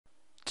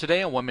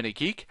Today on 1 Minute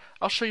Geek,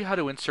 I'll show you how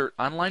to insert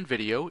online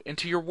video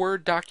into your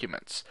Word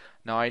documents.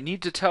 Now I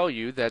need to tell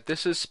you that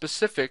this is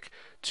specific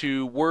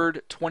to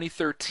Word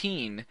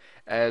 2013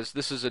 as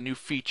this is a new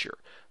feature.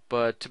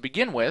 But to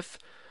begin with,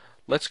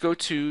 let's go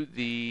to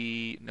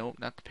the, no,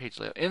 not the page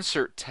layout,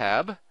 Insert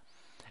tab,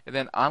 and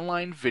then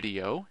Online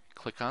Video.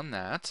 Click on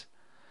that.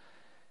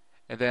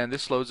 And then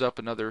this loads up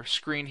another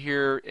screen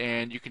here,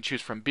 and you can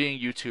choose from Bing,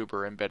 YouTube,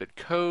 or Embedded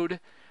Code.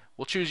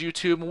 We'll choose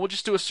YouTube, and we'll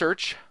just do a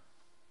search.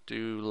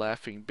 Do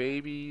Laughing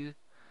Baby,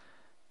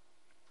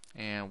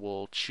 and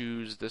we'll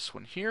choose this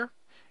one here,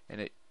 and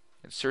it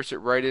inserts it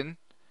right in,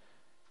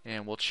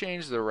 and we'll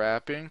change the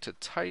wrapping to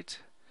tight,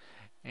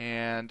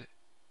 and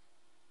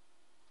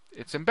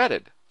it's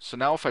embedded. So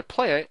now if I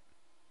play it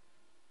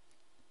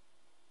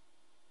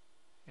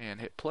and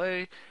hit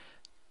play,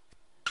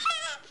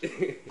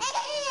 and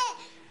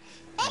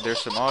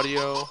there's some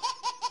audio.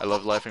 I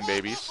love laughing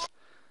babies.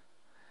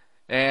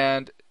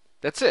 And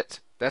that's it.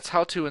 That's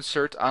how to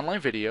insert online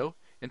video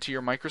into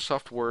your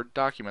Microsoft Word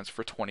documents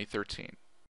for 2013.